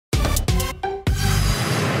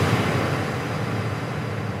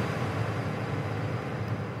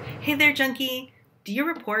Hey there, junkie! Do your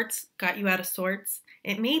reports got you out of sorts?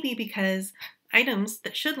 It may be because items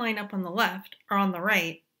that should line up on the left are on the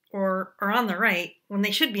right, or are on the right when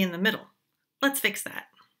they should be in the middle. Let's fix that.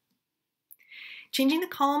 Changing the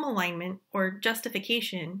column alignment, or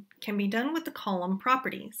justification, can be done with the column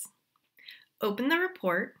properties. Open the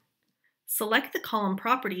report, select the column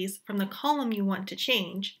properties from the column you want to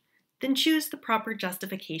change, then choose the proper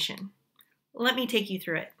justification. Let me take you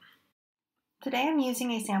through it. Today I'm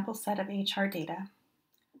using a sample set of HR data.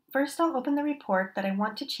 First, I'll open the report that I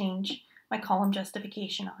want to change my column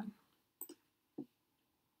justification on.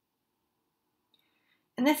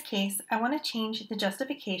 In this case, I want to change the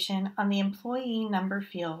justification on the employee number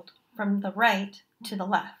field from the right to the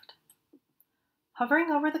left.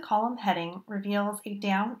 Hovering over the column heading reveals a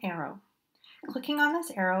down arrow. Clicking on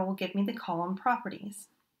this arrow will give me the column properties.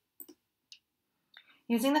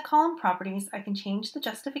 Using the column properties, I can change the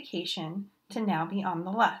justification to now be on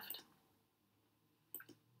the left.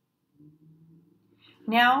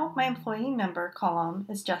 Now my employee number column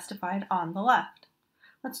is justified on the left.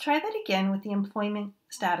 Let's try that again with the employment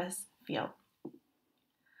status field.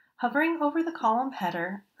 Hovering over the column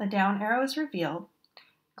header, the down arrow is revealed.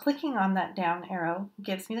 Clicking on that down arrow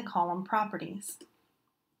gives me the column properties.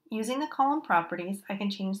 Using the column properties, I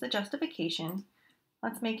can change the justification.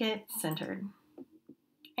 Let's make it centered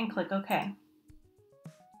and click OK.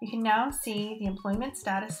 You can now see the employment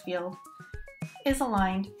status field is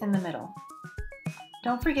aligned in the middle.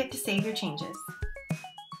 Don't forget to save your changes.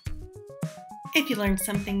 If you learned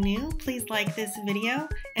something new, please like this video,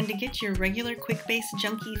 and to get your regular Quickbase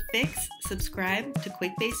Junkie fix, subscribe to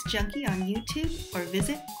Quickbase Junkie on YouTube or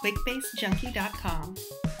visit quickbasejunkie.com.